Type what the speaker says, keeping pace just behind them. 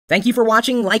Thank you for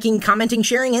watching, liking, commenting,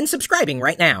 sharing, and subscribing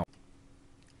right now.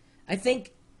 I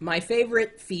think my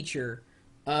favorite feature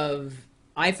of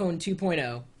iPhone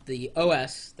 2.0, the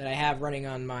OS that I have running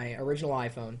on my original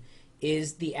iPhone,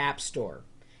 is the App Store.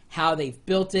 How they've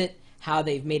built it, how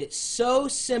they've made it so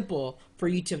simple for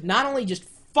you to not only just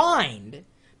find,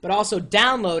 but also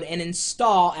download and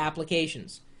install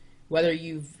applications. Whether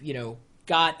you've,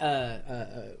 got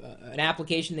an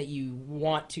application that you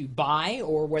want to buy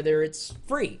or whether it's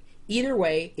free. Either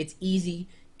way, it's easy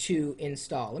to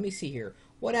install. Let me see here.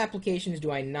 What applications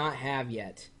do I not have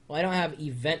yet? Well, I don't have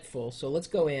Eventful, so let's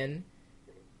go in,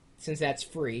 since that's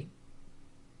free.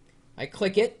 I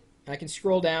click it. I can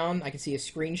scroll down. I can see a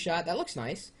screenshot. That looks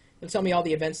nice. It'll tell me all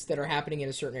the events that are happening in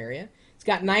a certain area. It's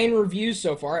got 9 reviews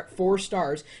so far at 4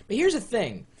 stars. But here's the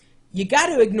thing. You got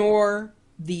to ignore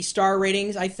the star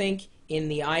ratings, I think, in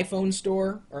the iPhone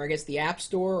store, or I guess the App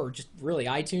Store, or just really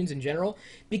iTunes in general,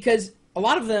 because a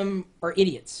lot of them are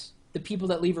idiots. The people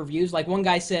that leave reviews, like one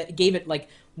guy gave it like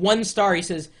 1 star. He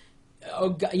says,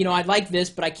 "Oh, I'd like this,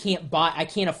 but I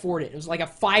can't afford it." It was like a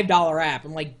 $5 app.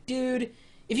 I'm like, dude,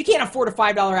 if you can't afford a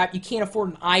 $5 app, you can't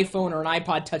afford an iPhone or an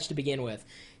iPod Touch to begin with.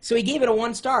 So he gave it a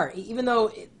 1 star, even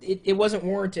though it wasn't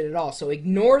warranted at all. So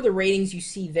ignore the ratings you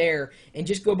see there and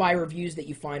just go by reviews that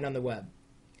you find on the web.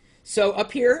 So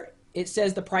up here, it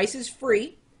says the price is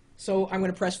free. So I'm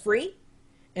going to press free.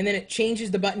 And then it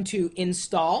changes the button to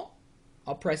install.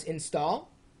 I'll press install.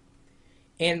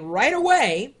 And right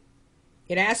away,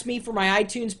 it asks me for my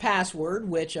iTunes password,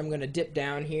 which I'm going to dip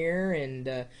down here.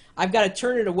 And I've got to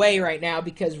turn it away right now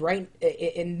because right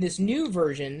in this new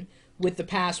version with the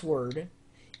password,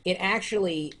 it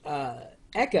actually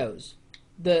echoes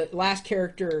the last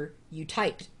character you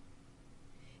typed.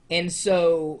 And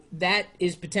so that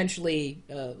is potentially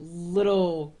a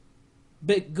little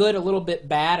bit good, a little bit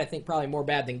bad. I think probably more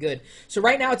bad than good. So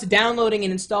right now it's downloading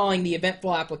and installing the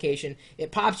Eventful application.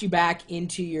 It pops you back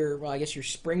into your, well, I guess your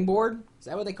springboard. Is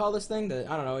that what they call this thing?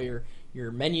 I don't know,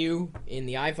 your menu in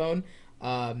the iPhone.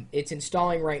 It's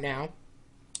installing right now.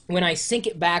 When I sync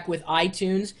it back with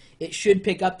iTunes, it should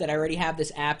pick up that I already have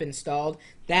this app installed.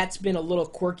 That's been a little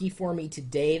quirky for me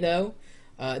today, though.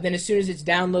 Then as soon as it's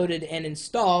downloaded and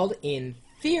installed, in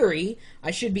theory,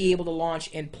 I should be able to launch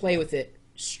and play with it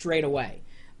straight away.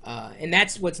 And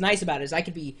that's what's nice about it, is I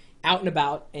could be out and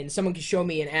about and someone can show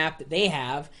me an app that they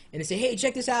have and they say, "Hey,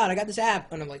 check this out, I got this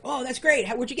app." And I'm like, "Oh, that's great.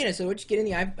 Where'd you get it?" So where'd you get in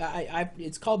the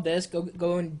it's called this,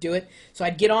 go and do it. So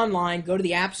I'd get online, go to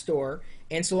the App Store,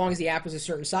 and so long as the app was a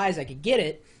certain size, I could get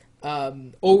it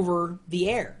over the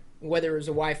air. Whether it was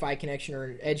a Wi-Fi connection or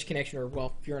an edge connection, or,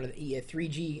 well, if you're on a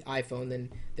 3G iPhone,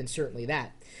 then certainly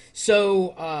that.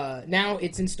 So now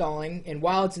it's installing, and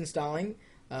while it's installing,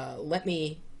 let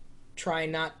me try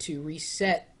not to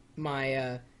reset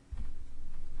my,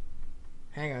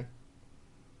 hang on.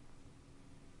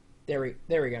 There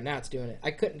we go. Now it's doing it.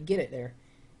 I couldn't get it there.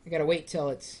 I gotta wait till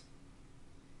it's...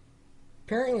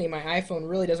 Apparently my iPhone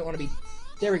really doesn't want to be...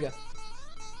 There we go.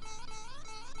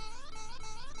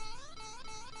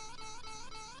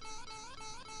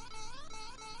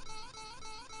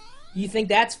 You think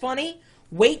that's funny?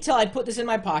 Wait till I put this in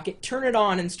my pocket, turn it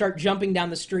on, and start jumping down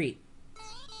the street.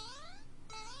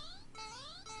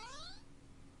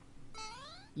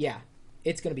 Yeah,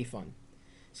 it's going to be fun.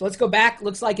 So let's go back.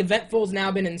 Looks like Eventful has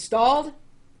now been installed.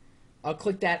 I'll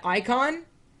click that icon,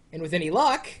 and with any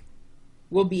luck,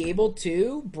 we'll be able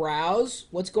to browse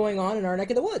what's going on in our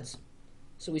neck of the woods.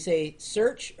 So we say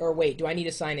search, or wait, do I need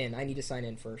to sign in? I need to sign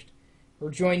in first. Or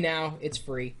join now, it's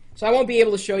free. So I won't be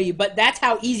able to show you, but that's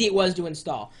how easy it was to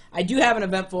install. I do have an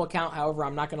Eventful account, however,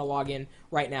 I'm not going to log in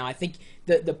right now. I think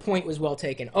the point was well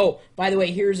taken. Oh, by the way,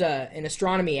 here's an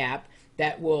astronomy app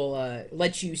that will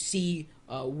let you see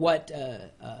what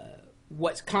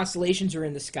constellations are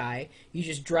in the sky. You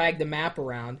just drag the map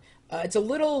around. It's a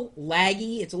little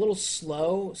laggy. It's a little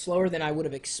slower than I would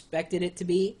have expected it to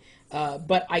be.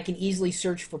 But I can easily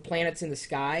search for planets in the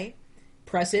sky,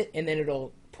 press it, and then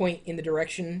it'll point in the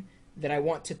direction that I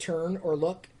want to turn or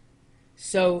look.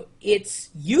 So it's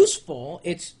useful,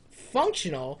 it's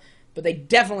functional, but they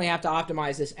definitely have to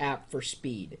optimize this app for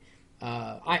speed.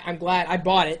 I'm glad I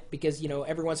bought it because,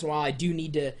 every once in a while I do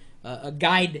need a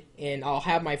guide, and I'll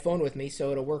have my phone with me,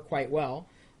 so it'll work quite well.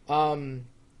 I don't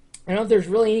know if there's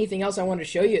really anything else I wanted to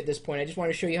show you at this point. I just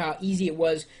wanted to show you how easy it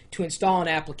was to install an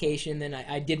application. Then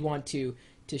I did want to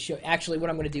show... Actually, what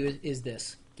I'm going to do is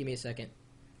this. Give me a second.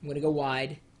 I'm going to go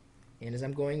wide. And as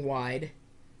I'm going wide,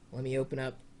 let me open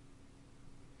up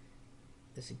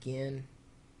this again.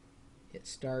 Hit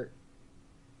start.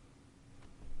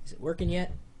 Is it working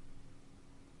yet?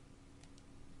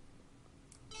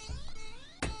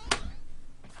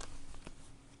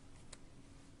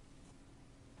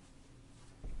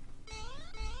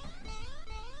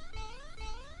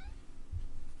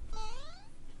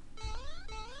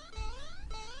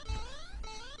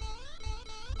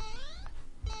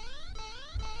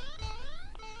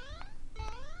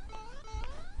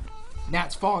 Now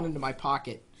it's fallen into my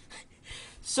pocket.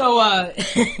 So,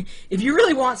 if you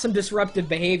really want some disruptive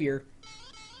behavior,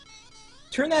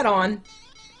 turn that on,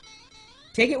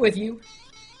 take it with you,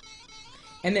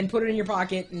 and then put it in your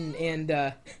pocket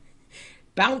and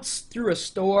bounce through a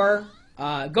store.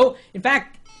 In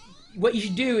fact, what you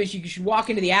should do is you should walk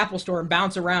into the Apple store and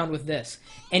bounce around with this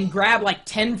and grab like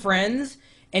 10 friends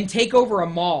and take over a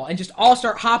mall and just all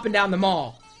start hopping down the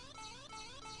mall.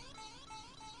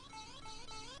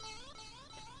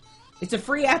 It's a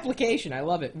free application. I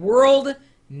love it. World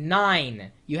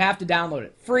 9. You have to download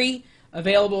it. Free.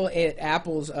 Available at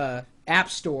Apple's App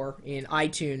Store in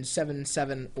iTunes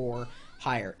 7.7 or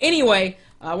higher. Anyway,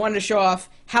 I wanted to show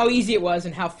off how easy it was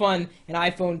and how fun an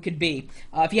iPhone could be.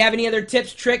 If you have any other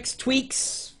tips, tricks,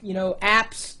 tweaks,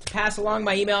 apps to pass along,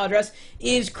 my email address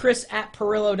is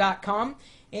chris@pirillo.com.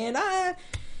 And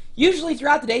usually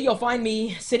throughout the day, you'll find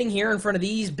me sitting here in front of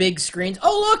these big screens.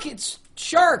 Oh, look, it's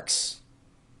sharks.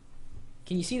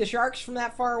 Can you see the sharks from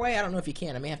that far away? I don't know if you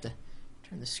can. I may have to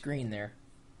turn the screen there.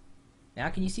 Now,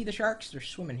 can you see the sharks? They're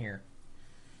swimming here.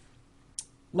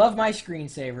 Love my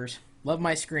screensavers. Love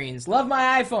my screens. Love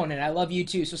my iPhone, and I love you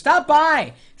too. So stop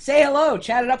by. Say hello.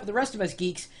 Chat it up with the rest of us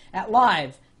geeks at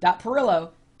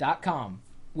live.pirillo.com.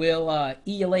 We'll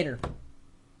you later.